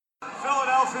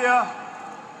Mafia,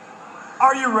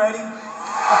 are you ready?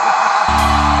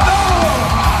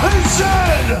 He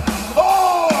said,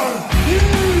 are you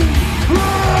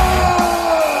ready?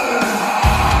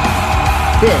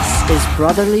 This is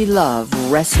Brotherly Love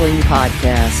Wrestling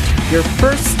Podcast, your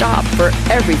first stop for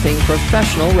everything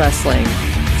professional wrestling.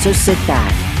 So sit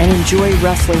back and enjoy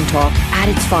wrestling talk at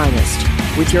its finest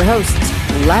with your hosts,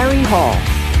 Larry Hall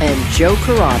and Joe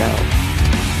Corrado.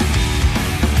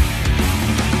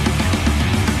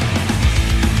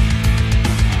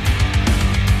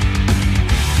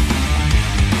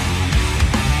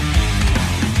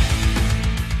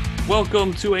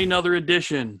 Welcome to another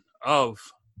edition of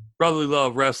Brotherly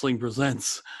Love Wrestling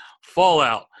Presents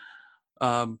Fallout.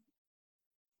 As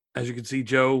you can see,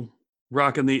 Joe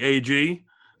rocking the AG,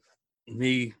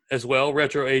 me as well,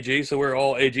 Retro AG, so we're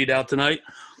all AG'd out tonight.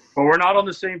 But we're not on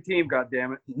the same team,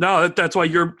 goddammit. No, that's why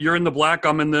you're in the black,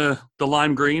 I'm in the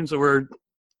lime green, so we're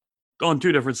on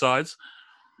two different sides.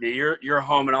 Yeah, you're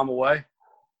home and I'm away.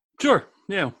 Sure,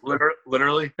 yeah.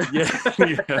 Literally. Yeah.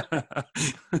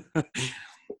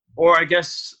 Or I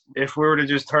guess if we were to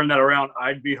just turn that around,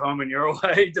 I'd be home and you're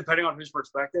away, depending on whose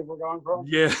perspective we're going from.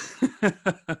 Yeah.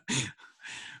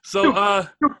 So,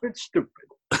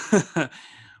 Stupid.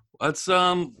 let's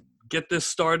get this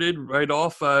started right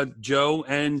off. Joe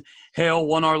and Hale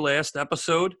won our last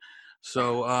episode,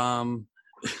 so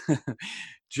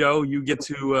Joe, you get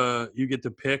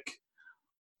to pick.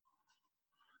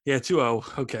 Yeah,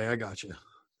 2-0. Okay, I got you.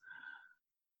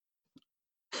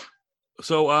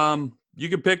 So you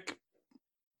can pick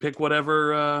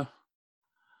whatever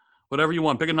you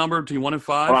want. Pick a number between 1 and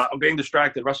 5. I'm being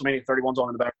distracted. WrestleMania 31's on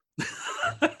in the back.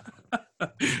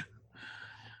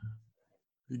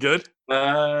 You good?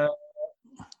 I'm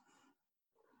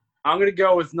going to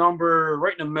go with number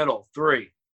right in the middle, 3.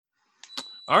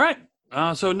 All right.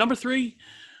 So number 3,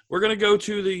 we're going to go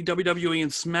to the WWE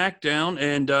and SmackDown.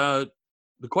 And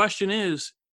the question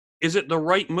is it the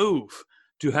right move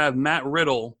to have Matt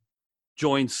Riddle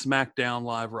join SmackDown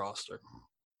Live roster?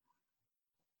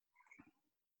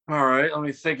 All right, let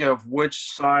me think of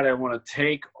which side I want to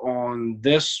take on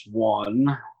this one.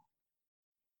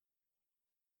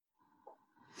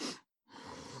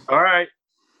 All right.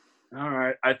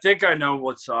 I think I know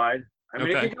what side. I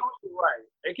mean, Okay.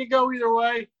 It could go either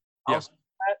way. Yeah. I'll say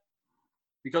that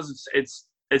because it's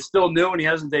still new and he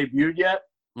hasn't debuted yet.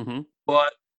 Mm-hmm.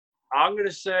 But I'm going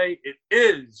to say it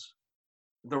is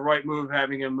the right move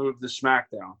having him move to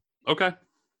SmackDown. Okay.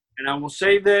 And I will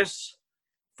say this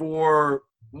for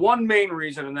one main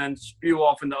reason and then spew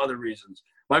off into other reasons.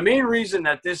 My main reason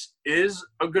that this is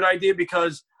a good idea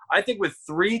because I think with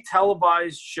 3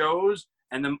 televised shows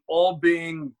and them all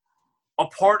being a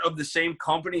part of the same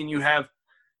company and you have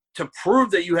to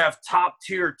prove that you have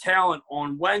top-tier talent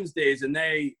on Wednesdays and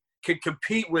they can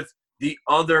compete with the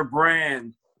other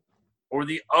brand or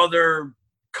the other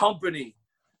company,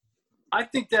 I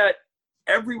think that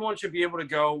everyone should be able to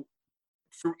go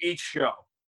through each show.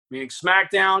 Meaning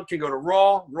SmackDown can go to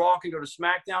Raw, Raw can go to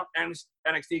SmackDown,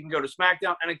 NXT can go to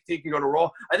SmackDown, NXT can go to Raw.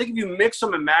 I think if you mix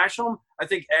them and mash them, I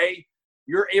think, A,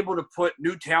 you're able to put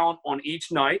new talent on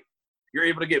each night. You're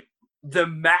able to get the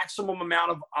maximum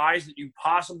amount of eyes that you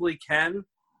possibly can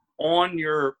on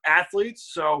your athletes.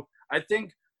 So I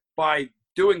think by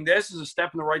doing this is a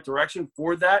step in the right direction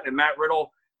for that. And Matt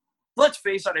Riddle, let's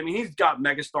face it, I mean, he's got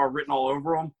megastar written all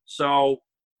over him. So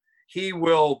he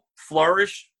will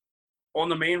flourish on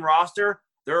the main roster.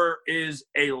 There is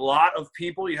a lot of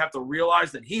people you have to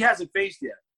realize that he hasn't faced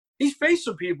yet. He's faced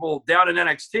some people down in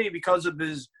NXT because of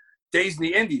his days in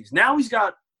the Indies. Now he's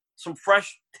got some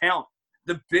fresh talent.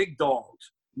 The big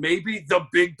dogs. Maybe the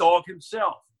big dog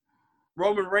himself.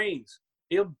 Roman Reigns.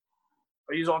 Is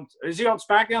he on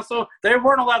SmackDown still? They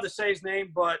weren't allowed to say his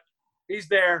name, but he's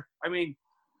there. I mean,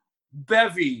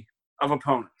 bevy of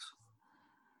opponents.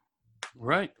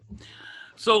 Right.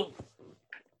 So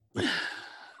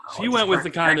you went with the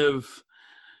kind of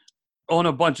on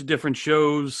a bunch of different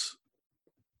shows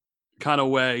kind of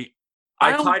way.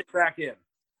 I tied it back in.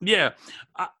 Yeah.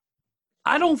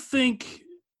 I don't think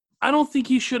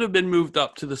he should have been moved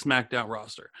up to the SmackDown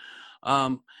roster.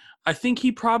 I think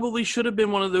he probably should have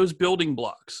been one of those building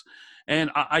blocks.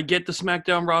 And I get the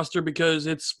SmackDown roster because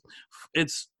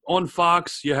it's on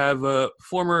Fox. You have a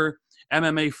former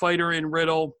MMA fighter in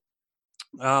Riddle.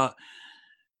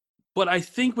 But I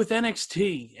think with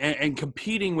NXT and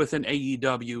competing with an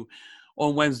AEW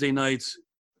on Wednesday nights,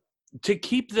 to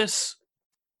keep this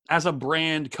as a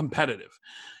brand competitive,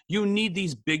 you need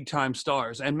these big-time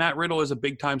stars. And Matt Riddle is a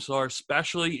big-time star,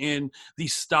 especially in the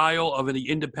style of an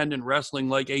independent wrestling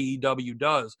like AEW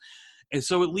does. And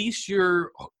so at least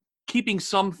you're keeping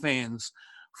some fans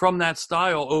from that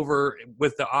style over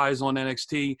with the eyes on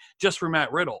NXT just for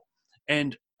Matt Riddle.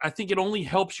 And I think it only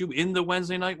helps you in the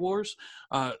Wednesday Night Wars.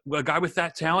 A guy with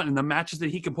that talent and the matches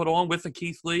that he can put on with a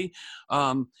Keith Lee.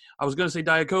 I was going to say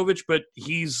Dijakovic, but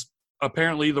he's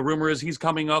apparently, the rumor is he's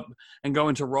coming up and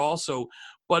going to Raw. So,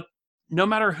 but no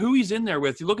matter who he's in there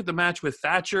with, you look at the match with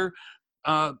Thatcher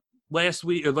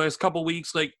last couple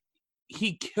weeks, like,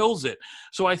 he kills it.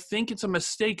 So I think it's a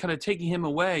mistake kind of taking him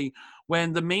away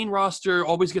when the main roster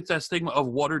always gets that stigma of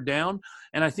watered down.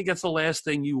 And I think that's the last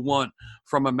thing you want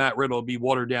from a Matt Riddle, be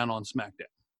watered down on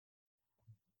SmackDown.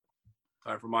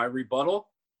 Time for my rebuttal.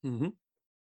 Mm-hmm.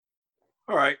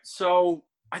 All right. So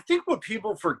I think what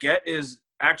people forget is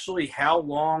actually how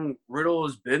long Riddle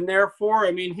has been there for.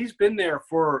 I mean, he's been there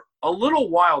for a little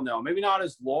while now, maybe not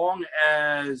as long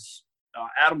as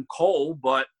Adam Cole,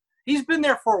 but he's been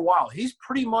there for a while. He's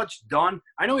pretty much done.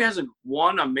 I know he hasn't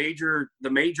won the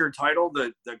major title,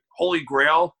 the holy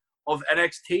grail of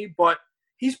NXT, but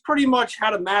he's pretty much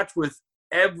had a match with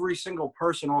every single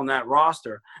person on that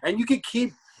roster. And you can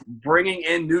keep bringing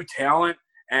in new talent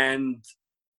and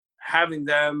having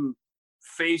them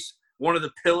face one of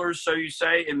the pillars, so you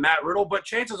say, in Matt Riddle, but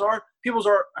chances are people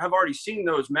have already seen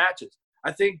those matches.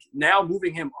 I think now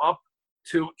moving him up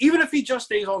to, even if he just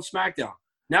stays on SmackDown,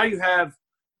 now you have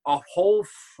a whole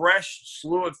fresh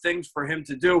slew of things for him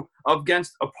to do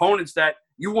against opponents that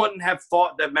you wouldn't have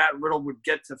thought that Matt Riddle would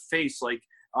get to face, like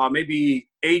maybe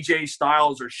AJ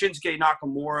Styles or Shinsuke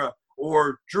Nakamura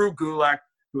or Drew Gulak,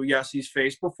 who, yes, he's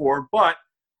faced before. But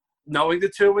knowing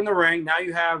the two in the ring, now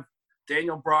you have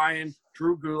Daniel Bryan,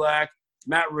 Drew Gulak,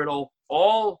 Matt Riddle,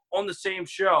 all on the same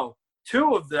show.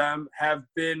 Two of them have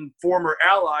been former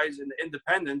allies in the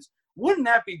independents. Wouldn't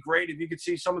that be great if you could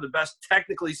see some of the best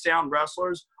technically sound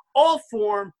wrestlers all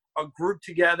form a group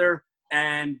together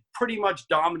and pretty much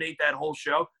dominate that whole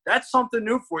show? That's something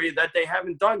new for you that they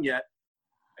haven't done yet,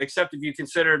 except if you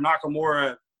consider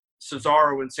Nakamura,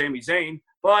 Cesaro, and Sami Zayn.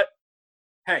 But,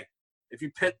 hey, if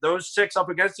you pit those six up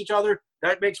against each other,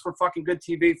 that makes for fucking good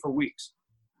TV for weeks.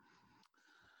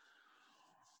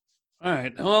 All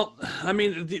right. Well, I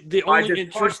mean, the only I just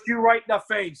interest punched you right in the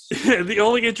face. the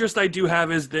only interest I do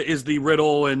have is the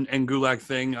Riddle and Gulak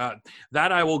thing.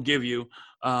 That I will give you.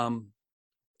 But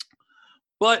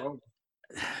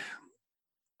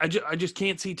I just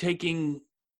can't see taking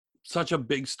such a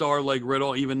big star like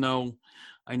Riddle, even though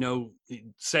I know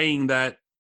saying that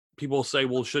people say,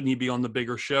 well, shouldn't he be on the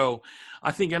bigger show?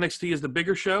 I think NXT is the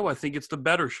bigger show. I think it's the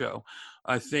better show.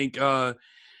 I think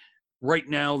right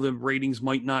now the ratings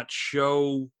might not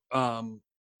show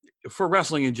for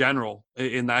wrestling in general.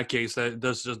 In that case,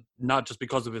 that's just not just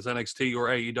because of its NXT or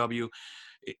AEW.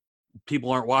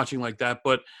 People aren't watching like that.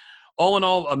 But all in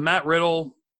all, a Matt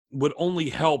Riddle would only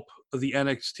help the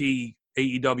NXT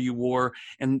AEW war.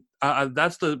 And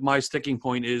that's my sticking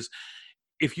point is,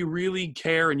 if you really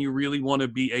care and you really want to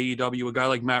be AEW, a guy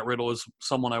like Matt Riddle is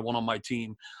someone I want on my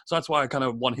team. So that's why I kind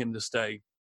of want him to stay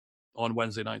on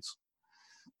Wednesday nights.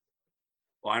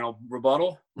 Final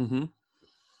rebuttal? Mm-hmm.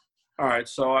 All right,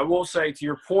 so I will say to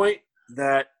your point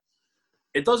that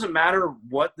it doesn't matter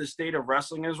what the state of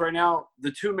wrestling is right now. The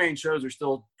two main shows are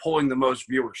still pulling the most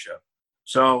viewership.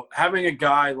 So having a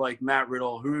guy like Matt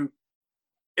Riddle, who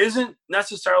isn't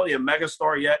necessarily a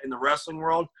megastar yet in the wrestling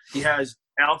world, he has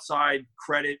outside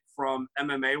credit from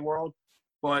MMA world,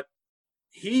 but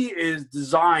he is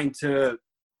designed to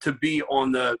be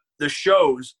on the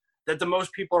shows that the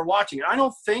most people are watching. And I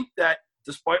don't think that,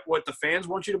 despite what the fans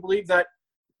want you to believe, that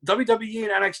WWE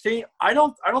and NXT, I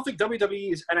don't think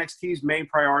WWE is NXT's main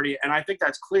priority, and I think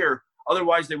that's clear.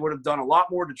 Otherwise, they would have done a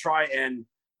lot more to try and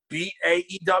beat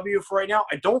AEW for right now.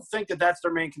 I don't think that that's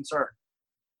their main concern.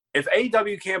 If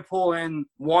AEW can't pull in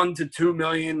 1 to 2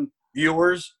 million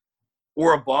viewers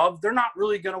or above, they're not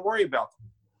really going to worry about them.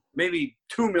 Maybe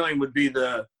 2 million would be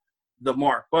the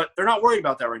mark, but they're not worried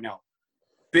about that right now.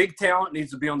 Big talent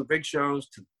needs to be on the big shows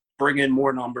to bring in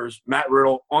more numbers. Matt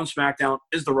Riddle on SmackDown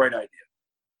is the right idea.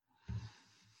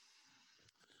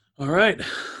 All right.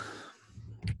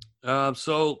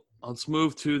 So let's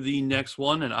move to the next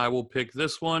one, and I will pick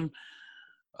this one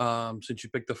since you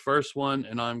picked the first one,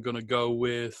 and I'm going to go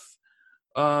with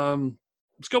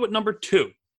let's go with number 2.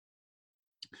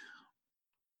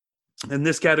 And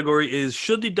this category is,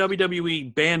 should the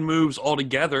WWE ban moves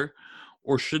altogether,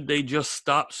 or should they just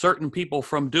stop certain people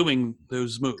from doing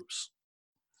those moves?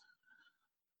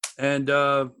 And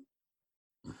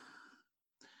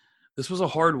this was a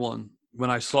hard one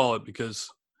when I saw it,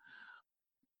 because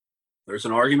there's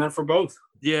an argument for both.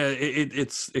 Yeah,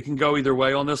 it can go either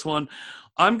way on this one.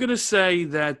 I'm gonna say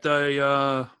that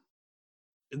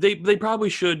they probably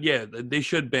should. Yeah, they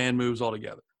should ban moves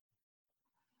altogether.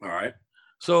 All right.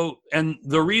 So, and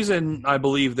the reason I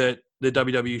believe that the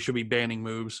WWE should be banning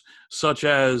moves, such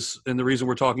as, and the reason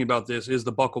we're talking about this is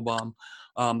the buckle bomb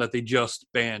that they just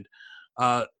banned.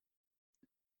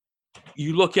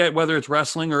 You look at whether it's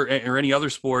wrestling or any other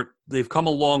sport, they've come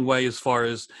a long way as far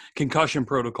as concussion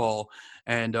protocol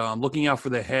and looking out for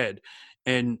the head.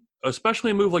 And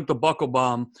especially a move like the buckle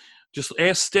bomb, just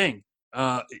ask Sting.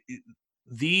 A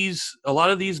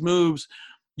lot of these moves,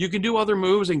 you can do other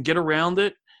moves and get around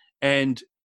it. And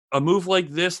a move like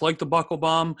this, like the buckle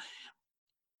bomb,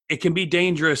 it can be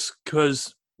dangerous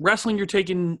because wrestling, you're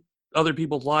taking other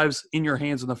people's lives in your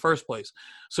hands in the first place.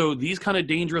 So these kind of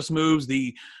dangerous moves,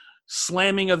 the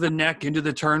slamming of the neck into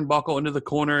the turnbuckle, into the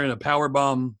corner, and a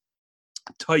powerbomb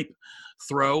type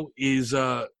throw is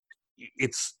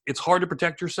it's hard to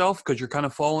protect yourself because you're kind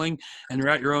of falling and you're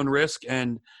at your own risk,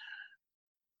 and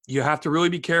you have to really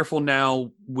be careful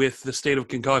now with the state of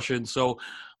concussion. So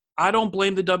I don't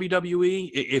blame the WWE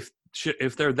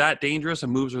if they're that dangerous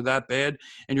and moves are that bad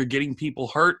and you're getting people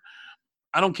hurt.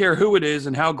 I don't care who it is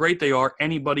and how great they are.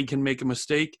 Anybody can make a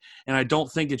mistake, and I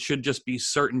don't think it should just be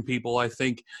certain people. I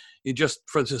think it just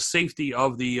for the safety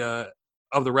of the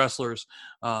wrestlers,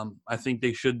 I think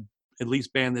they should at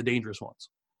least ban the dangerous ones.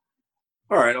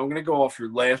 All right, I'm going to go off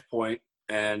your last point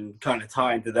and kind of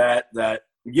tie into that,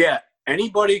 yeah,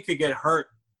 anybody could get hurt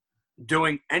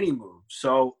doing any move.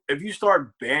 So if you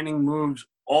start banning moves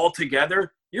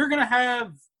altogether, you're going to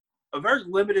have a very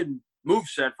limited move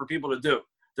set for people to do.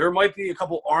 There might be a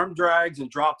couple arm drags and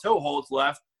drop toe holds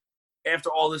left after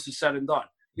all this is said and done.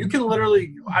 You can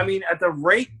literally, I mean, at the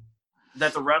rate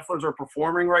that the wrestlers are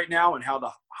performing right now and how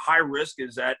the high risk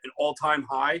is at an all-time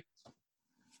high,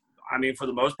 I mean, for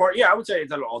the most part, yeah, I would say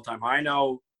it's at an all-time high. I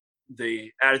know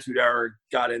the Attitude Era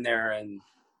got in there and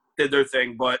did their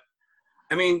thing, but,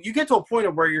 I mean, you get to a point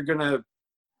of where you're gonna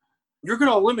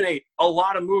eliminate a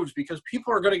lot of moves because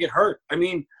people are going to get hurt. I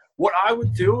mean, what I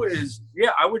would do is,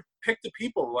 yeah, I would pick the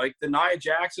people like the Nia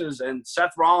Jaxes and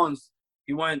Seth Rollins.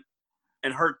 He went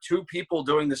and hurt two people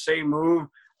doing the same move.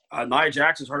 Nia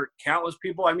Jax has hurt countless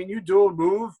people. I mean, you do a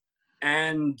move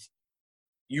and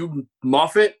you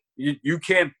muff it, you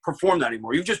can't perform that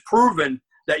anymore. You've just proven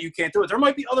that you can't do it. There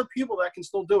might be other people that can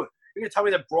still do it. You're going to tell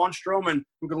me that Braun Strowman,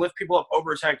 who can lift people up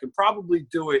over his head, can probably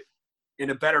do it in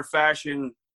a better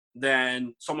fashion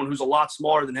than someone who's a lot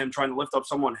smaller than him trying to lift up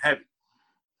someone heavy.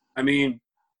 I mean,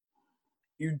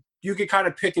 you can kind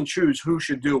of pick and choose who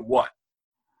should do what.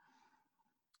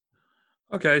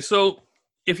 Okay, so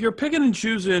if you're picking and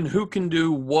choosing who can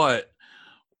do what,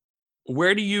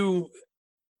 where do you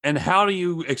and how do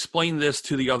you explain this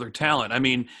to the other talent? I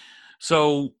mean,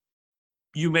 so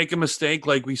you make a mistake,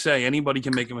 like we say, anybody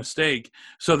can make a mistake.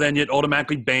 So then it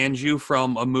automatically bans you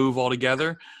from a move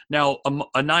altogether. Now,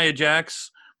 a Nia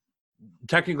Jax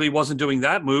technically wasn't doing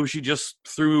that move. She just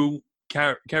threw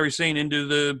Kairi Sane into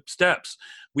the steps.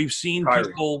 We've seen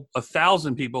people,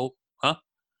 1,000 people. Huh?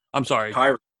 I'm sorry.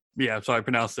 Kairi. Yeah, sorry, I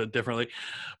pronounced it differently.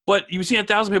 But you've seen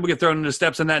 1,000 people get thrown into the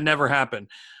steps, and that never happened.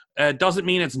 It doesn't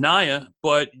mean it's Nia,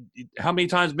 but how many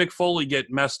times Mick Foley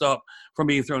get messed up from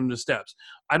being thrown into steps?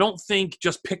 I don't think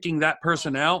just picking that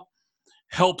person out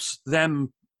helps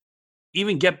them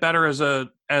even get better as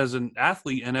an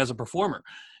athlete and as a performer.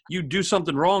 You do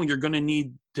something wrong, you're going to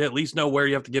need to at least know where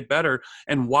you have to get better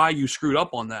and why you screwed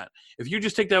up on that. If you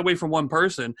just take that away from one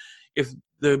person, if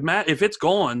it's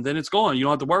gone, then it's gone. You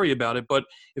don't have to worry about it. But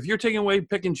if you're taking away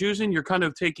pick and choosing, you're kind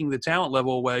of taking the talent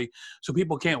level away so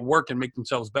people can't work and make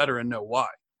themselves better and know why.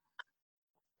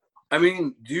 I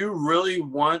mean, do you really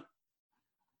want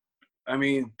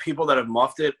people that have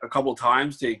muffed it a couple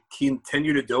times to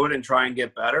continue to do it and try and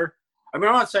get better? I mean,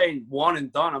 I'm not saying one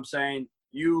and done. I'm saying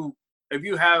if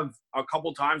you have a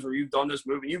couple times where you've done this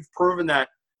move and you've proven that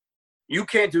you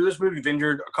can't do this move, you've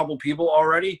injured a couple people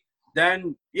already,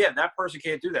 then, yeah, that person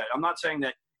can't do that. I'm not saying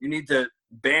that you need to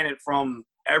ban it from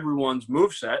everyone's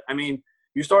moveset. I mean,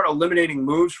 you start eliminating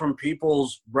moves from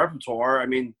people's repertoire. I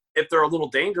mean, if they're a little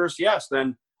dangerous, yes,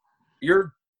 then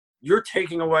you're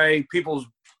taking away people's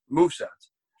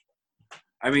movesets.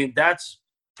 I mean, that's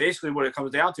basically what it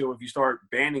comes down to if you start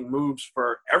banning moves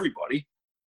for everybody.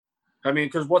 I mean,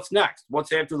 because what's next?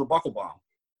 What's after the buckle bomb?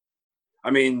 I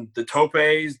mean, the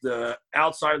topes, the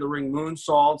outside of the ring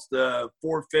moonsaults, the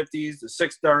 450s, the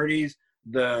 630s,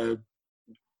 the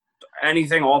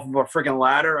anything off of a freaking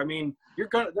ladder. I mean,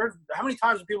 how many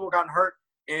times have people gotten hurt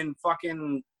in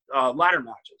fucking ladder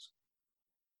matches?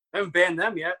 I haven't banned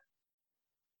them yet.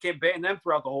 Can't ban them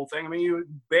throughout the whole thing. I mean, you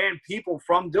ban people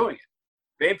from doing it.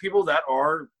 Ban people that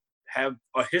have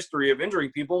a history of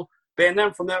injuring people. Ban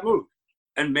them from that move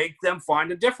and make them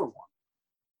find a different one.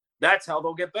 That's how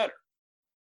they'll get better.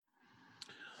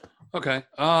 Okay.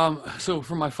 So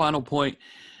for my final point,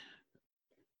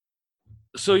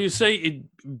 so you say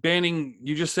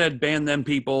you just said ban them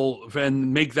people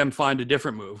and make them find a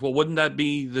different move. Well, wouldn't that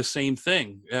be the same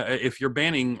thing if you're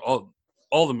banning all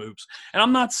the moves? And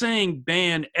I'm not saying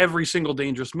ban every single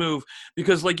dangerous move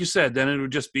because, like you said, then it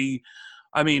would just be,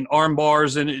 arm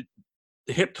bars and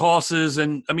hip tosses.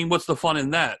 And what's the fun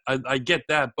in that? I get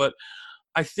that. But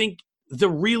I think the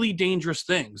really dangerous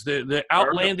things, the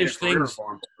outlandish things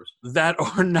that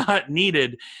are not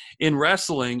needed in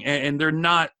wrestling, and they're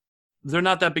not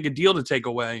that big a deal to take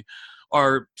away,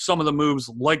 are some of the moves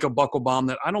like a buckle bomb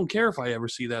that I don't care if I ever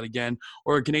see that again,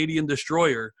 or a Canadian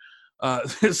destroyer,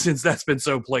 since that's been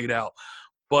so played out.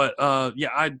 But I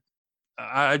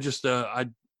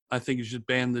think you should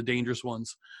ban the dangerous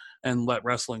ones and let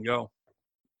wrestling go.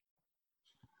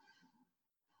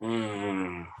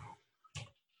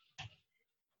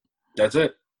 That's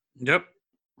it. Yep.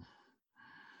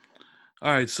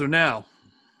 All right. So now,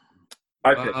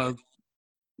 I picked.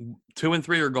 2 and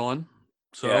 3 are gone.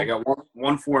 So yeah, I got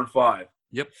 1, 4, and 5.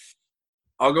 Yep.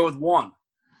 I'll go with 1.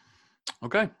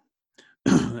 Okay.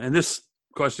 And this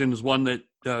question is one that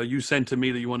you sent to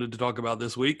me that you wanted to talk about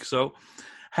this week. So,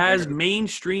 has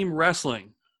mainstream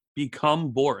wrestling become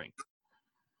boring?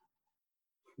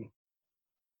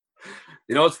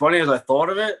 You know what's funny is I thought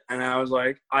of it, and I was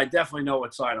like, I definitely know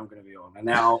what side I'm going to be on. And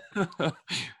now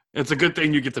it's a good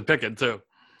thing you get to pick it too.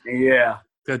 Yeah.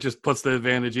 That just puts the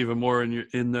advantage even more in your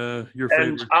favor.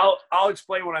 And I'll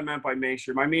explain what I meant by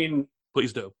mainstream. I mean,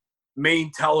 please do.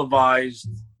 Main televised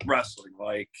wrestling,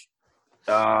 like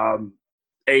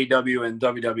AEW and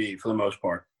WWE for the most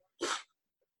part.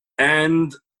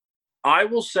 And I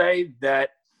will say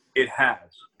that it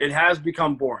has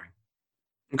become boring.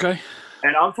 Okay.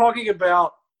 And I'm talking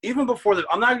about even before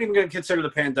I'm not even going to consider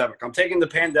the pandemic. I'm taking the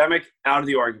pandemic out of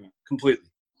the argument completely.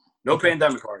 No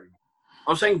pandemic argument.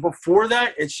 I'm saying before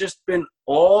that, it's just been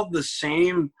all the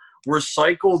same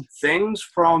recycled things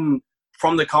from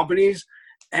the companies.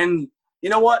 And you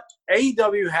know what?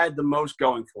 AEW had the most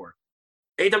going for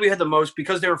it. AEW had the most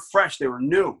because they were fresh, they were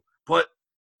new. But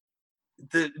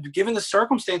given the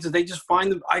circumstances, they just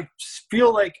I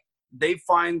feel like they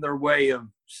find their way of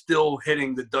still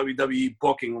hitting the WWE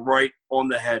booking right on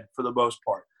the head for the most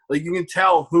part. Like, you can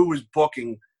tell who was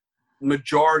booking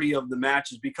majority of the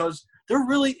matches because there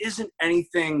really isn't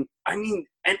anything. And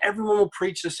everyone will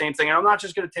preach the same thing. And I'm not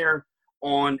just going to tear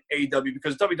on AEW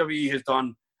because WWE has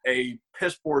done a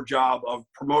piss poor job of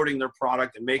promoting their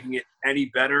product and making it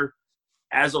any better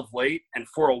as of late. And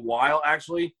for a while,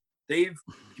 actually, they've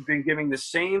been giving the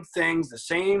same things, the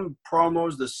same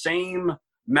promos, the same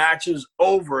matches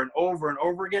over and over and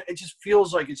over again. It just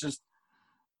feels like it's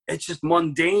just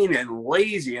mundane and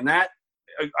lazy. And that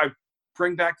I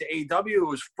bring back to AEW. It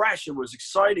was fresh. It was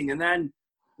exciting. And then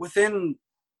within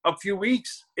a few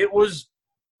weeks, it was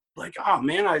like, oh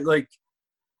man,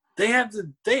 they have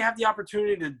the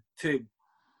opportunity to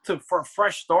for a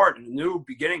fresh start and a new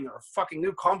beginning or a fucking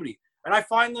new company. And I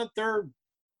find that they're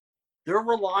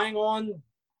relying on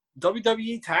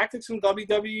WWE tactics and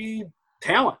WWE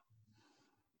talent.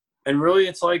 And really,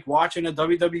 it's like watching a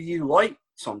WWE light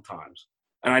sometimes.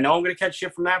 And I know I'm going to catch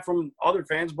shit from that from other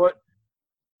fans, but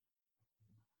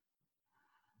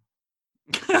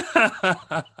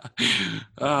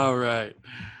all right.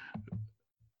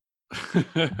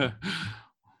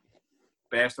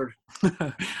 bastard.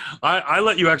 I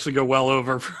let you actually go well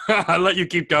over. I let you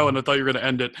keep going. I thought you were going to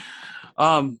end it.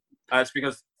 That's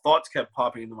because thoughts kept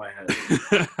popping into my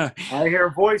head. I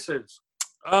hear voices.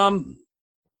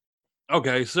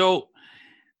 Okay, so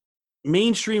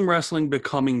mainstream wrestling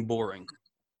becoming boring.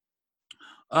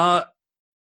 The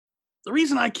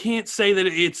reason I can't say that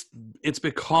it's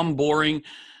become boring,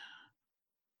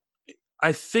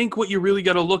 I think what you really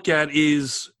got to look at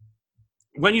is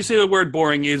when you say the word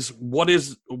boring is what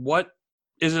is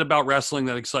it about wrestling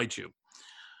that excites you?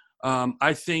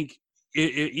 I think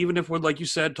even if we're, like you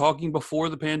said, talking before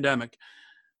the pandemic,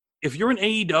 if you're an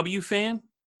AEW fan,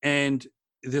 and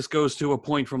this goes to a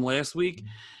point from last week,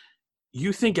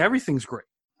 you think everything's great.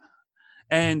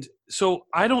 And so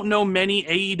I don't know many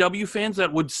AEW fans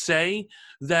that would say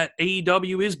that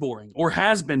AEW is boring or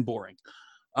has been boring.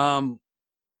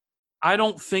 I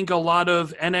don't think a lot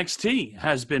of NXT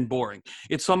has been boring.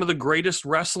 It's some of the greatest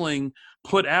wrestling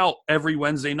put out every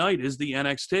Wednesday night is the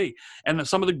NXT. And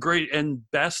some of the great and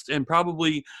best and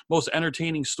probably most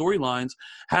entertaining storylines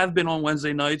have been on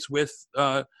Wednesday nights with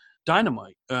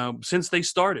Dynamite since they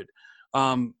started.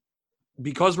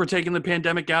 Because we're taking the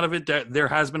pandemic out of it, there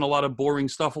has been a lot of boring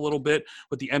stuff a little bit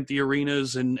with the empty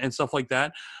arenas and stuff like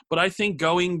that. But I think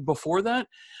going before that,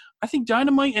 I think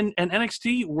Dynamite and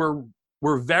NXT were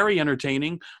were very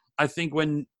entertaining. I think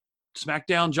when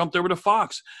SmackDown jumped over to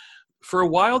Fox, for a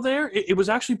while there, it was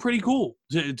actually pretty cool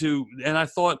and I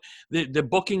thought the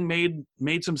booking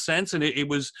made some sense, and it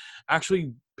was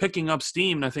actually picking up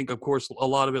steam. And I think, of course, a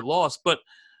lot of it lost, but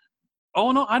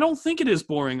no, I don't think it is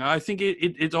boring. I think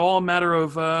it's all a matter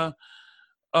of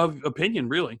opinion,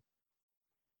 really.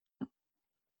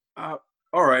 All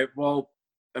right. Well,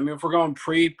 I mean, if we're going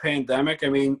pre-pandemic, I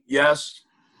mean, yes,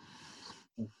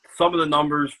 some of the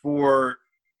numbers for,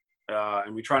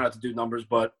 and we try not to do numbers,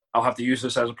 but I'll have to use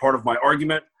this as a part of my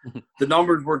argument. The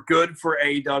numbers were good for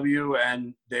AEW,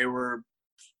 and they were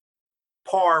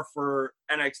par for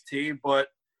NXT, but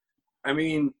I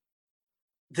mean,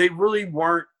 you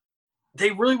weren't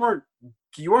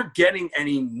getting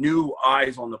any new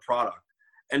eyes on the product.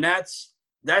 And that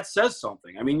says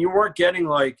something. I mean, you weren't getting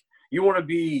you want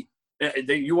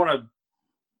to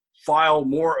file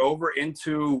more over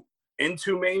into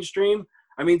mainstream.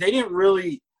 I mean, they didn't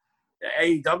really,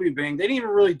 AEW being, they didn't even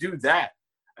really do that.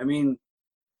 I mean,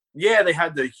 yeah, they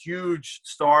had the huge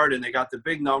start and they got the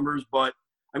big numbers, but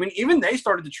I mean, even they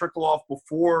started to trickle off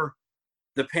before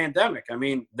the pandemic. I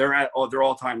mean, they're at their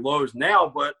all-time lows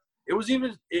now, but it was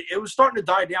starting to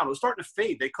die down. It was starting to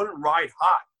fade. They couldn't ride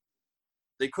hot.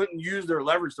 They couldn't use their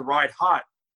leverage to ride hot.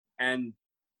 And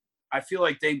I feel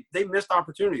like they missed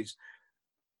opportunities.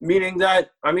 Meaning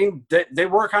that, I mean, they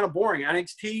were kind of boring.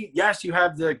 NXT, yes, you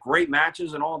have the great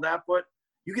matches and all that, but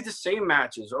you get the same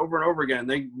matches over and over again.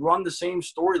 They run the same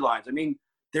storylines. I mean,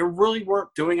 they really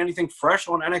weren't doing anything fresh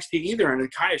on NXT either, and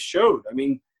it kind of showed. I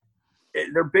mean,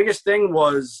 their biggest thing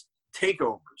was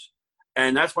takeovers.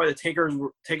 And that's why the takeovers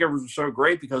were so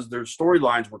great, because their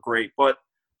storylines were great, but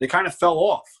they kind of fell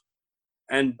off.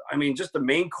 And, I mean, just the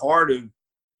main card of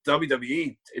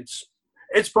WWE,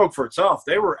 it spoke for itself.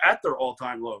 They were at their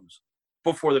all-time lows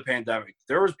before the pandemic.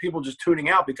 There was people just tuning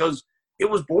out because it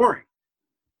was boring.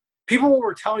 People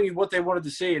were telling you what they wanted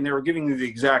to see, and they were giving you the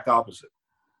exact opposite.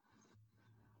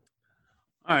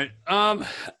 All right.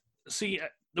 See,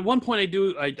 the one point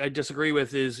I disagree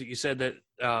with is you said that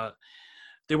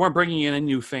they weren't bringing in any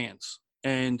new fans.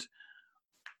 And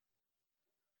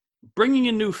bringing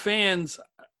in new fans,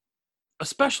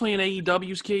 especially in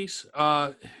AEW's case,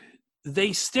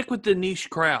 they stick with the niche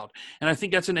crowd. And I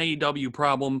think that's an AEW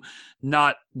problem,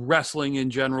 not wrestling in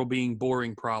general being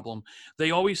boring problem. They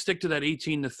always stick to that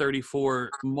 18 to 34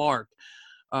 mark,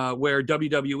 where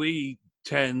WWE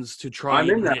tends to try. I'm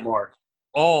in that mark.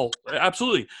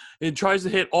 Absolutely. It tries to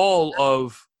hit all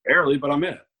of. Barely, but I'm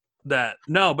in it. That.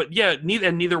 No, but yeah,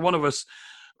 neither one of us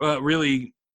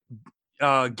really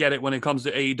get it when it comes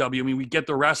to AEW. I mean, we get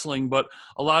the wrestling, but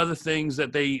a lot of the things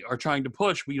that they are trying to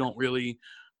push, we don't really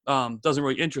doesn't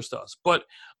really interest us. But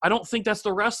I don't think that's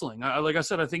the wrestling. Like I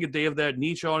said, I think they have that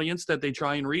niche audience that they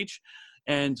try and reach,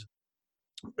 and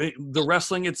the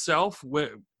wrestling itself,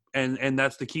 and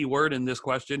that's the key word in this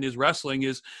question, is wrestling.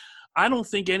 Is I don't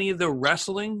think any of the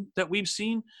wrestling that we've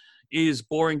seen is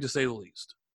boring, to say the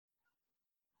least.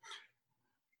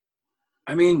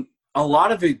 I mean, a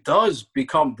lot of it does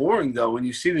become boring, though, when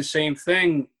you see the same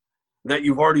thing that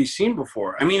you've already seen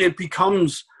before. I mean, it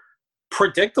becomes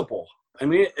predictable. I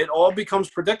mean, it all becomes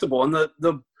predictable. And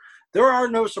there are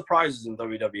no surprises in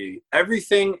WWE.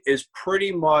 Everything is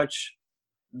pretty much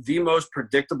the most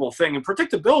predictable thing. And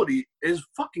predictability is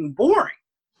fucking boring.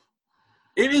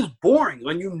 It is boring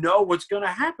when you know what's going to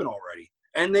happen already.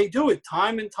 And they do it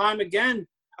time and time again.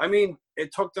 I mean,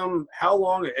 it took them how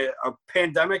long? A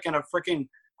pandemic and a freaking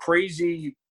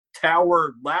crazy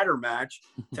tower ladder match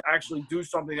to actually do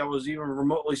something that was even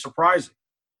remotely surprising.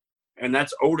 And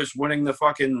that's Otis winning the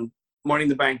fucking Money in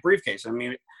the Bank briefcase. I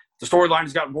mean, the storyline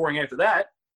has gotten boring after that,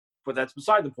 but that's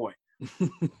beside the point.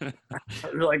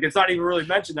 Like, it's not even really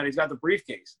mentioned that he's got the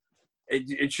briefcase.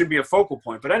 It should be a focal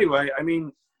point. But anyway, I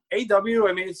mean, AEW,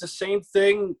 I mean, it's the same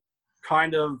thing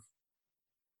kind of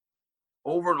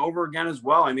over and over again as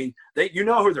well. I mean, you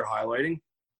know who they're highlighting.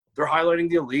 They're highlighting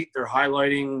the Elite. They're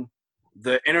highlighting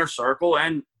the Inner Circle.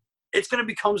 And it's going to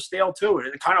become stale, too.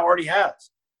 It kind of already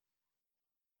has.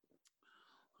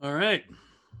 All right.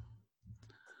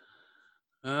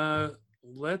 All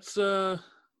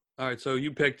right, so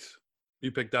you picked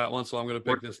that one, so I'm going to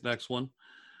pick this next one.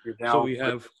 So we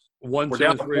have 1, 2,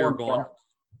 and 3 are gone.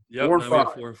 Yep, 4 and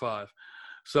 5. 4 and 5.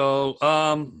 So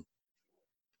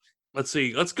let's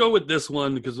see. Let's go with this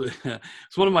one because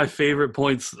it's one of my favorite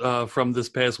points from this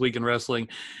past week in wrestling.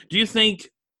 Do you think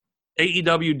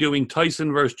AEW doing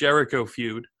Tyson versus Jericho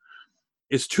feud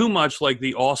is too much like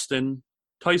the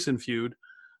Austin-Tyson feud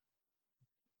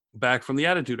back from the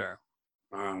Attitude Era?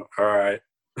 All right.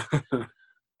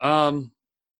 I'm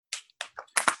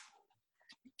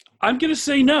going to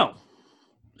say no.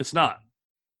 It's not.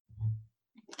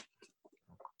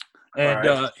 And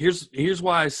Right. here's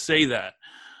why I say that.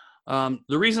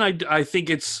 The reason I think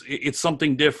it's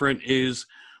something different is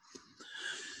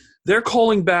they're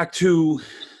calling back to,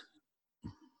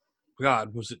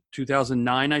 God, was it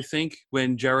 2009, I think,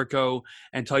 when Jericho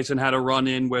and Tyson had a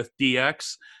run-in with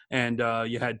DX, and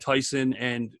you had Tyson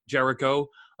and Jericho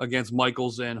against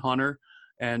Michaels and Hunter,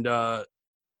 and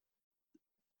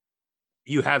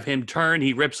you have him turn,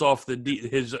 he rips off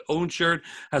his own shirt,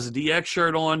 has a DX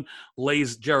shirt on,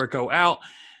 lays Jericho out,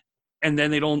 and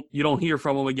then you don't hear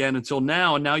from him again until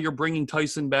now. And now you're bringing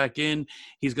Tyson back in.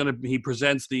 He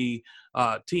presents the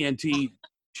TNT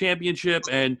championship,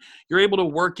 and you're able to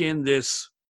work in this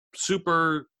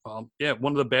super,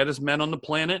 one of the baddest men on the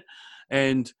planet.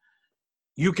 And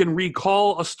you can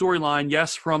recall a storyline,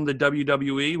 yes, from the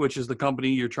WWE, which is the company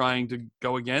you're trying to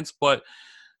go against, but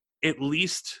at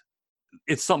least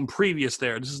it's something previous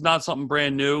there. This is not something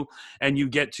brand new, and you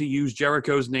get to use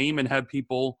Jericho's name and have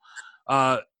people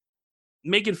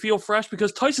make it feel fresh,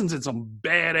 because Tyson's in some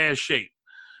badass shape.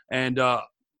 And I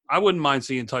wouldn't mind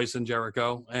seeing Tyson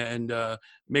Jericho and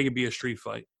make it be a street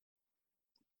fight.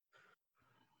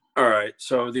 All right.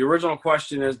 So the original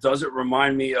question is, does it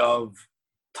remind me of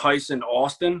Tyson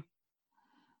Austin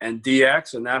and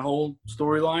DX and that whole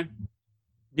storyline?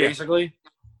 Yeah. Basically.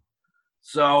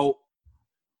 So,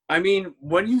 I mean,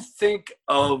 when you think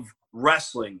of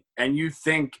wrestling and you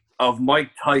think of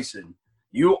Mike Tyson,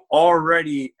 you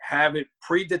already have it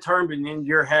predetermined in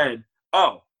your head.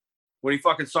 Oh, when he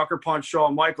fucking sucker punched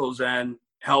Shawn Michaels and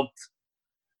helped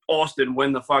Austin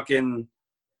win the fucking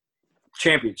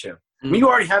championship. I mean, you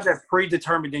already have that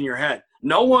predetermined in your head.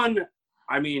 No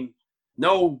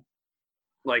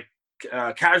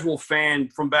casual fan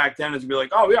from back then is going to be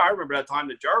like, oh, yeah, I remember that time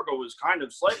that Jericho was kind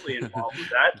of slightly involved with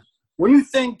that. When you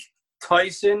think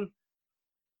Tyson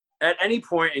at any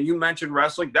point and you mention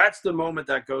wrestling, that's the moment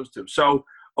that goes to. So,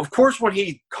 of course, when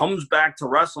he comes back to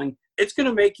wrestling, it's going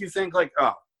to make you think like,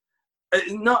 oh,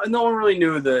 no one really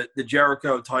knew the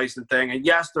Jericho Tyson thing. And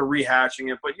yes, they're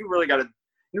rehashing it, but you really got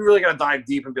to dive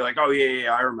deep and be like, oh,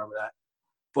 yeah, I remember that.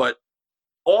 But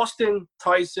Austin,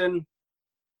 Tyson,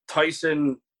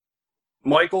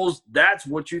 Michaels, that's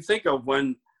what you think of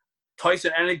when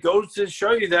Tyson. And it goes to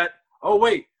show you that, oh,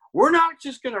 wait, we're not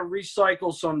just going to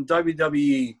recycle some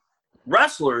WWE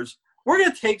wrestlers. We're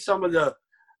going to take some of the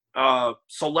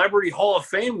Celebrity Hall of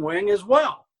Fame wing as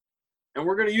well. And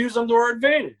we're going to use them to our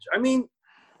advantage. I mean,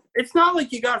 it's not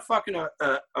like you got fucking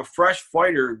a fresh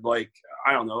fighter like,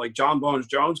 I don't know, like John Bones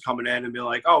Jones coming in and be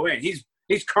like, oh, man, he's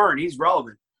current, he's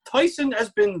relevant. Tyson has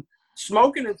been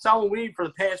smoking and selling weed for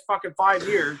the past fucking 5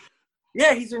 years.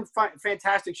 Yeah, he's in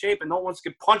fantastic shape and no one wants to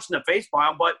get punched in the face by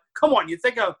him, but come on, you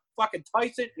think of fucking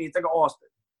Tyson and you think of Austin.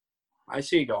 I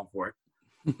see you going for it.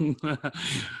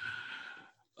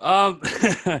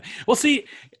 Well, see,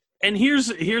 and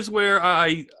here's where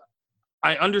I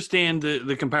understand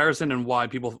the comparison and why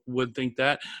people would think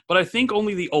that, but I think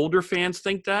only the older fans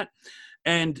think that.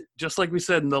 And just like we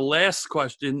said in the last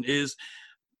question is,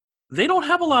 they don't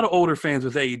have a lot of older fans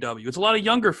with AEW. It's a lot of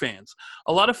younger fans,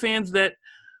 a lot of fans that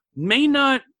may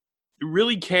not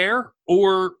really care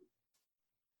or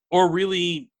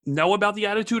really know about the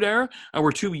Attitude Era, and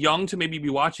we're too young to maybe be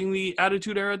watching the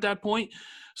Attitude Era at that point.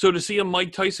 So to see a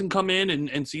Mike Tyson come in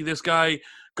and see this guy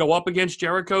go up against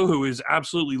Jericho, who is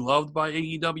absolutely loved by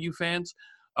AEW fans,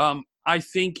 I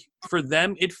think for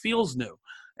them it feels new.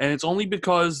 And it's only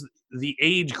because the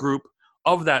age group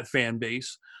of that fan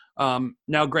base.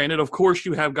 Now, granted, of course,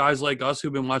 you have guys like us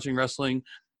who've been watching wrestling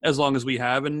as long as we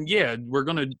have, and yeah,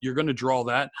 you're gonna draw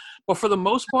that. But for the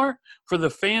most part, for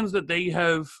the fans that they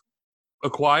have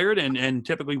acquired and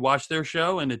typically watch their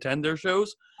show and attend their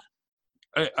shows,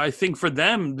 I think for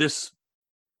them they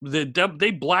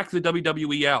black the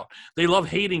WWE out. They love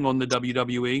hating on the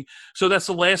WWE, so that's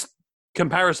the last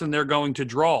comparison they're going to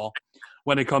draw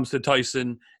when it comes to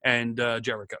Tyson and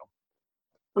Jericho.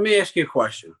 Let me ask you a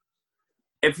question.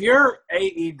 If you're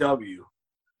AEW,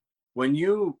 when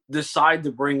you decide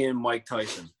to bring in Mike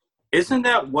Tyson, isn't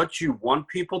that what you want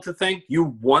people to think?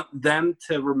 You want them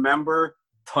to remember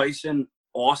Tyson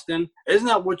Austin? Isn't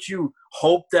that what you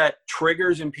hope that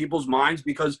triggers in people's minds?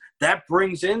 Because that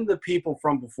brings in the people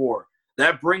from before.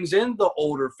 That brings in the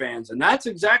older fans. And that's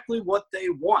exactly what they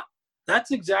want.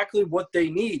 That's exactly what they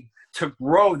need to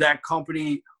grow that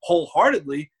company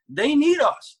wholeheartedly. They need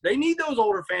us. They need those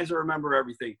older fans to remember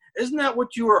everything. Isn't that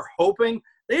what you are hoping?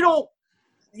 They don't.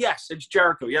 Yes, it's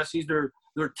Jericho. Yes, he's their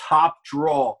top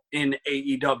draw in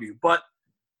AEW. But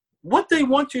what they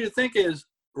want you to think is,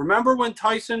 remember when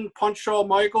Tyson punched Shawn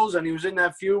Michaels and he was in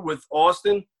that feud with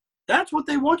Austin? That's what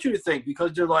they want you to think,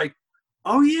 because they're like,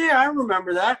 Oh, yeah, I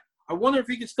remember that. I wonder if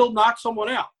he can still knock someone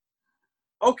out.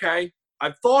 Okay,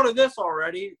 I've thought of this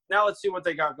already. Now let's see what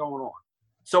they got going on.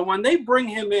 So when they bring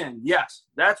him in, yes,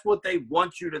 that's what they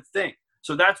want you to think.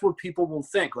 So that's what people will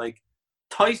think. Like,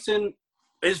 Tyson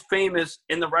is famous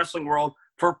in the wrestling world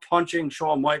for punching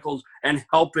Shawn Michaels and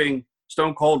helping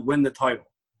Stone Cold win the title.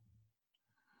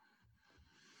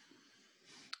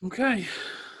 Okay.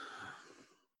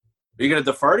 Are you going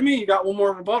to defer to me? You got one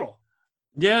more rebuttal.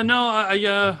 Yeah,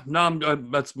 no,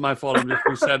 that's my fault. I'm just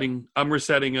resetting. I'm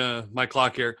resetting my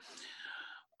clock here.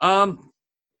 I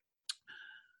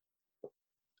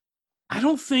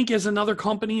don't think as another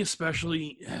company,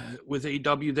 especially with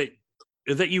AEW,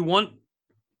 that you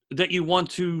want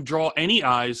to draw any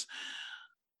eyes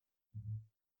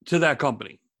to that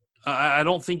company. I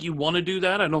don't think you want to do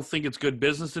that. I don't think it's good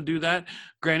business to do that.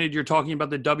 Granted, you're talking about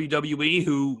the WWE,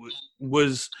 who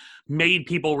made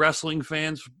people wrestling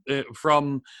fans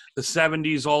from the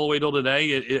 70s all the way till today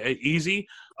easy.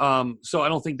 So I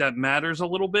don't think that matters a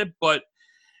little bit, but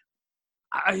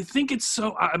I think it's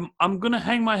so. I'm going to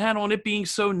hang my hat on it being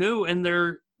so new and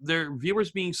their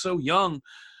viewers being so young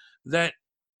that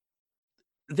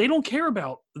they don't care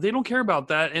about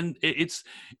that, and it's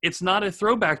not a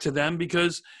throwback to them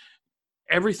because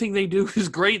everything they do is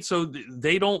great, so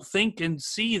they don't think and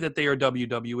see that they are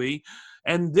WWE,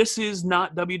 and this is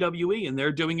not WWE, and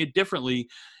they're doing it differently,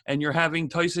 and you're having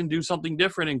Tyson do something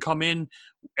different and come in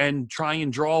and try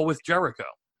and draw with Jericho.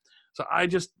 So I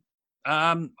just,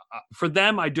 for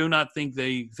them, I do not think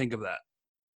they think of that.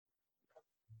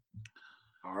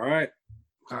 All right.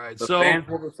 The So fans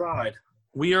will decide.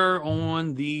 We are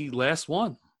on the last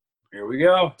one. Here we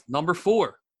go. Number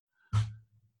 4.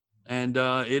 And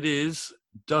it is,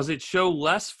 does it show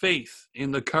less faith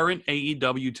in the current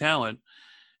AEW talent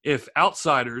if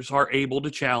outsiders are able to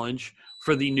challenge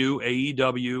for the new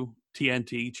AEW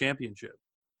TNT Championship?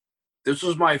 This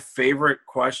was my favorite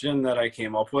question that I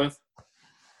came up with.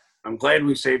 I'm glad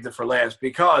we saved it for last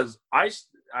because I'm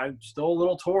still a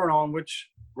little torn on which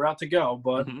route to go.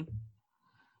 But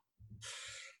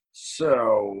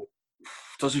So,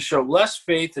 does it show less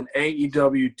faith in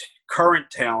AEW current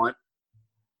talent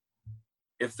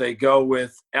if they go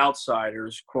with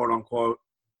outsiders, quote unquote,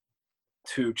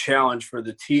 to challenge for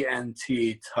the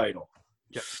TNT title?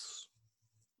 Yes.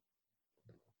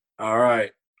 All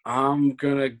right. I'm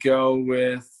going to go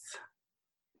with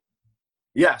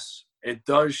yes, it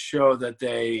does show that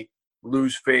they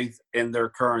lose faith in their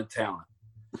current talent.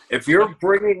 If you're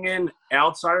bringing in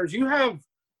outsiders, you have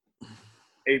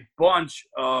a bunch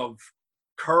of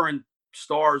current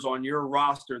stars on your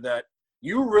roster that they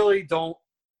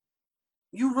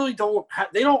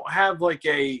don't have like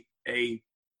a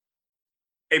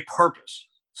purpose,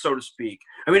 so to speak.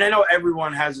 I mean, I know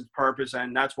everyone has its purpose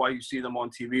and that's why you see them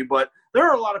on TV, but there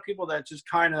are a lot of people that just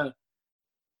kind of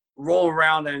roll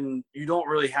around and you don't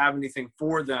really have anything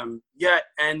for them yet.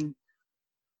 And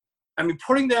I mean,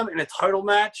 putting them in a title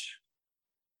match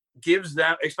gives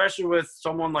them, especially with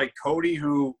someone like Cody,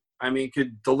 who, I mean,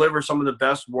 could deliver some of the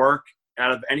best work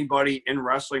out of anybody in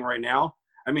wrestling right now.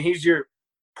 I mean, he's your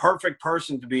perfect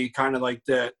person to be kind of like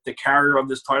the carrier of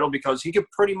this title because he could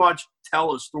pretty much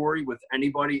tell a story with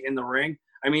anybody in the ring.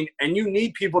 I mean, and you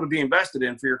need people to be invested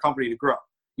in for your company to grow.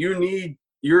 You need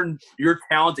your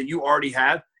talent that you already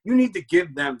have. You need to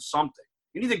give them something.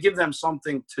 You need to give them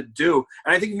something to do.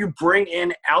 And I think if you bring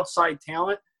in outside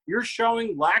talent, you're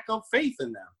showing lack of faith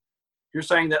in them. You're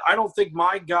saying that I don't think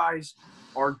my guys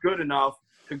are good enough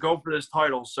to go for this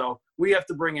title, so we have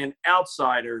to bring in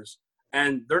outsiders.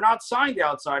 And they're not signed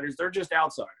outsiders. They're just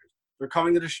outsiders. They're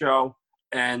coming to the show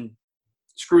and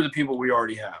screw the people we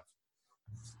already have.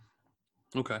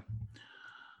 Okay.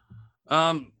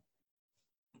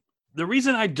 The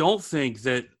reason I don't think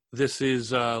that this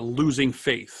is losing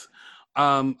faith,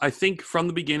 I think from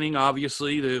the beginning,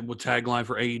 obviously, the tagline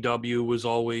for AEW was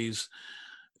always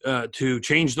to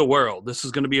change the world. This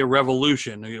is going to be a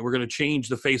revolution. We're going to change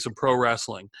the face of pro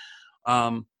wrestling.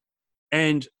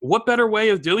 And what better way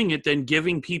of doing it than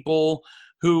giving people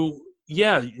who,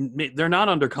 yeah, they're not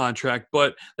under contract,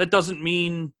 but that doesn't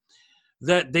mean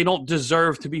that they don't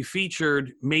deserve to be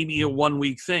featured maybe a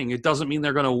 1-week thing. It doesn't mean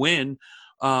they're going to win.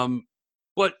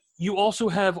 But you also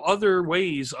have other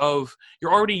ways of,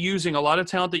 you're already using a lot of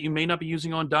talent that you may not be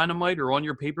using on Dynamite or on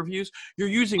your pay-per-views. You're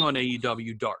using on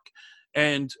AEW Dark.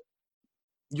 And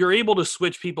you're able to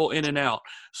switch people in and out.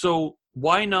 So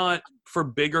why not, for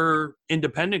bigger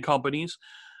independent companies,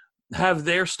 have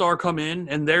their star come in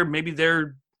and maybe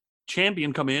their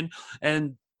champion come in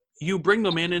and you bring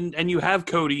them in and you have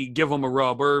Cody give them a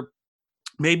rub, or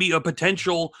maybe a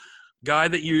potential guy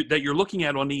that you're looking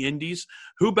at on the indies.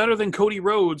 Who better than Cody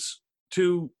Rhodes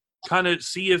to kind of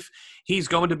see if he's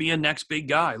going to be a next big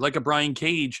guy, like a Brian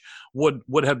Cage would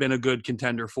have been a good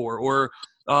contender for, or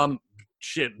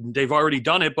they've already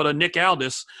done it, but a Nick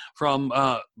Aldis from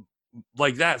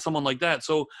like that, someone like that.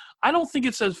 So I don't think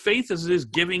it's as faith as it is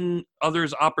giving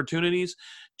others opportunities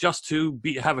just to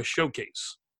have a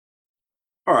showcase.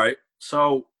 All right.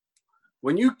 So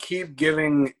when you keep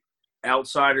giving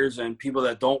outsiders and people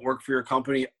that don't work for your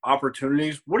company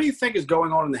opportunities, what do you think is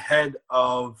going on in the head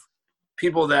of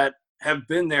people that have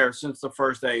been there since the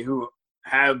first day, who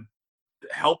have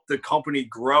helped the company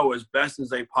grow as best as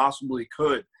they possibly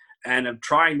could and are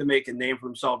trying to make a name for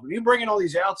themselves? If you bring in all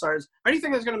these outsiders, how do you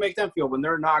think that's going to make them feel when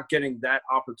they're not getting that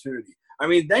opportunity? I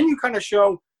mean, then you kind of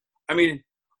show, I mean,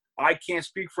 I can't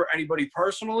speak for anybody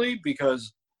personally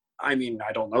because, I mean,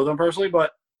 I don't know them personally,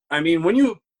 but I mean, when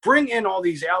you bring in all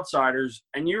these outsiders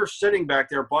and you're sitting back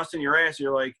there busting your ass,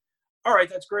 you're like, all right,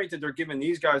 that's great that they're giving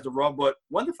these guys the rub, but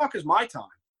when the fuck is my time?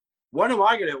 When am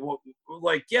I going to,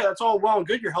 like, yeah, that's all well and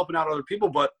good. You're helping out other people,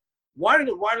 but why did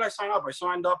I sign up? I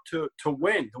signed up to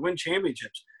win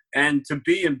championships and to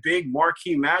be in big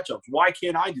marquee matchups. Why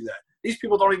can't I do that? These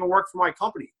people don't even work for my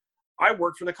company. I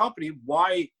work for the company.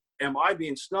 Why am I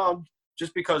being snubbed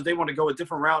just because they want to go a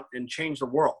different route and change the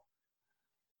world?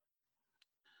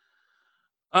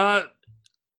 I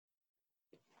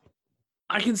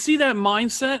can see that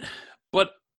mindset,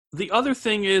 but the other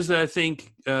thing is that I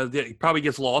think that probably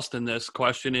gets lost in this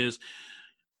question is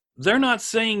they're not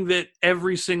saying that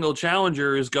every single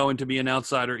challenger is going to be an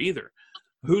outsider either.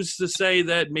 Who's to say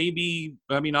that maybe,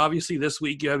 I mean, obviously this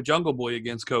week you have Jungle Boy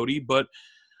against Cody, but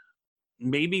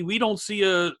maybe we don't see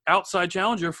a outside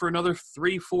challenger for another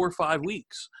 3, 4, 5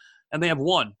 weeks, and they have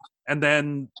one. And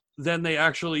then they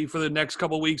actually, for the next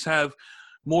couple of weeks, have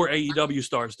more AEW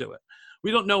stars do it.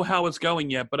 We don't know how it's going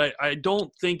yet, but I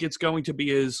don't think it's going to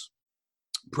be as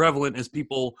prevalent as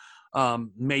people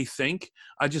may think.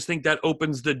 I just think that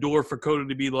opens the door for Cody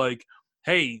to be like,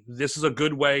 hey, this is a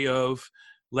good way of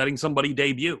letting somebody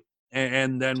debut,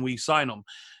 and then we sign them.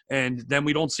 And then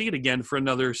we don't see it again for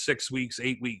another 6 weeks,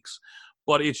 8 weeks.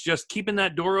 But it's just keeping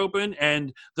that door open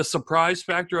and the surprise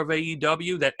factor of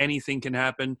AEW that anything can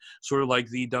happen, sort of like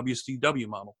the WCW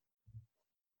model.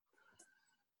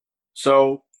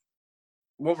 So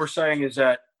what we're saying is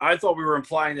that I thought we were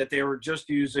implying that they were just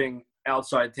using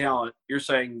outside talent. You're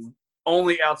saying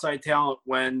only outside talent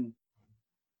when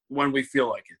we feel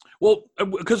like it. Well,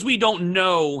 because we don't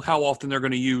know how often they're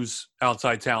going to use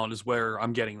outside talent is where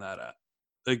I'm getting that at.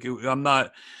 Like, I'm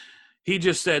not – he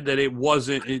just said that it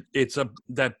wasn't –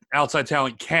 that outside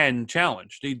talent can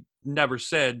challenge. He never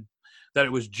said that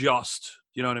it was just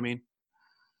 – you know what I mean?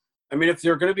 I mean, if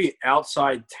they're going to be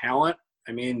outside talent,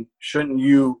 I mean, shouldn't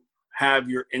you have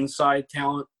your inside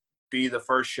talent be the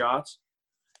first shots?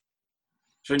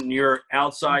 Shouldn't your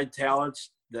outside talents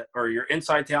or your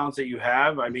inside talents that you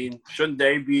have, I mean, shouldn't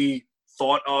they be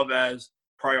thought of as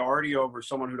priority over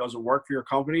someone who doesn't work for your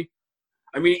company?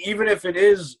 I mean, even if it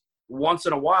is once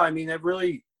in a while, I mean, it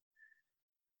really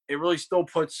still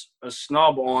puts a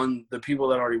snub on the people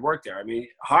that already work there. I mean,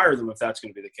 hire them if that's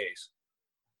going to be the case.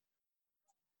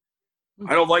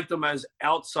 I don't like them as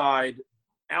outsiders.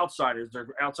 They're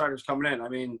outsiders coming in. I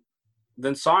mean,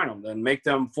 then sign them. Then make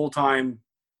them full-time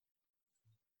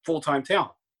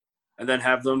talent. And then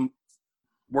have them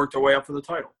work their way up for the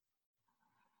title.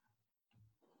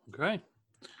 Okay.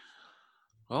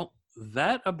 Well,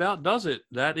 that about does it.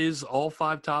 That is all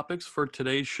 5 topics for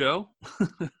today's show.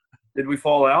 Did we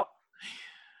fall out?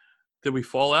 Did we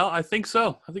fall out? I think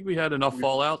so. I think we had enough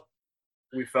fallout.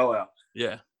 We fell out.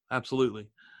 Yeah, absolutely.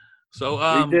 So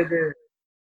we did it.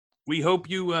 We hope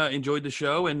you enjoyed the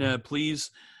show, and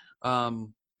please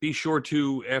be sure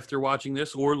to, after watching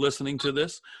this or listening to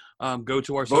this, go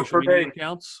to our social media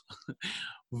accounts.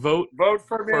 Vote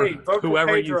for me. Vote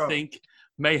whoever for you think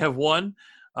may have won.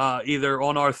 Either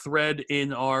on our thread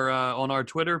on our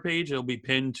Twitter page, it'll be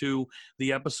pinned to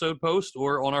the episode post,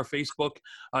 or on our Facebook.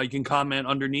 You can comment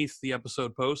underneath the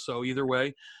episode post. So either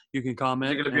way, you can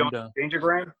comment. Is it going to be on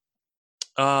Instagram?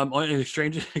 On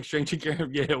Exchange,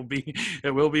 yeah,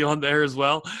 it will be on there as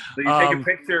well. So you take a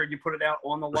picture and you put it out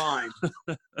on the line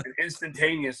and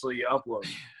instantaneously upload.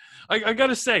 I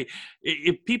gotta say,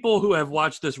 if people who have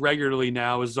watched this regularly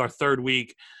now, is our 3rd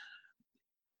week.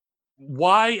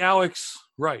 Why Alex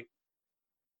Wright?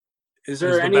 Is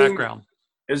there any background?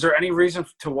 Is there any reason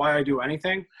to why I do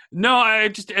anything? No, I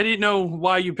didn't know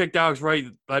why you picked Alex Wright.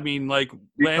 I mean, like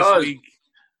last week.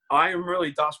 I am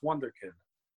really Das Wunderkind.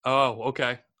 Oh,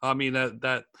 okay. I mean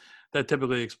that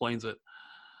typically explains it.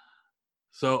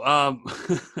 So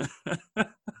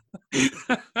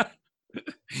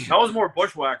that was more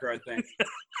Bushwhacker, I think.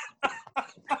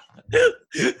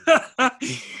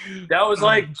 That was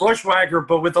like Bushwhacker,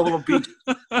 but with a little beach.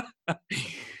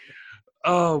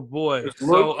 Oh boy!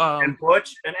 Luke and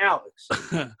Butch and Alex.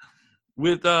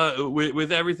 With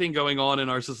everything going on in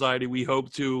our society, we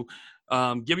hope to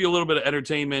give you a little bit of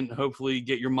entertainment. Hopefully,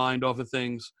 get your mind off of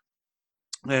things,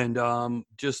 and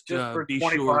just for be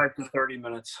 25 sure to 30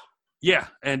 minutes. Yeah,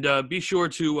 and be sure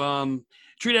to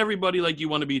treat everybody like you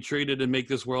want to be treated, and make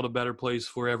this world a better place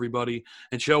for everybody,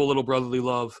 and show a little brotherly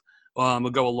love. Will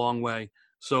go a long way.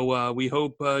 So we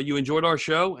hope you enjoyed our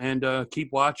show, and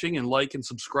keep watching and like and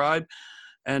subscribe,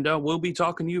 and we'll be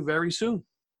talking to you very soon.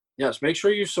 Yes, make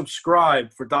sure you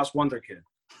subscribe for Das Wunderkid.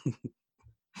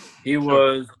 He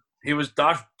was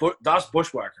Das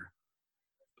Bushwhacker.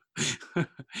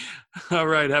 All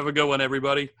right, have a good one,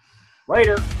 everybody.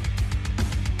 Later.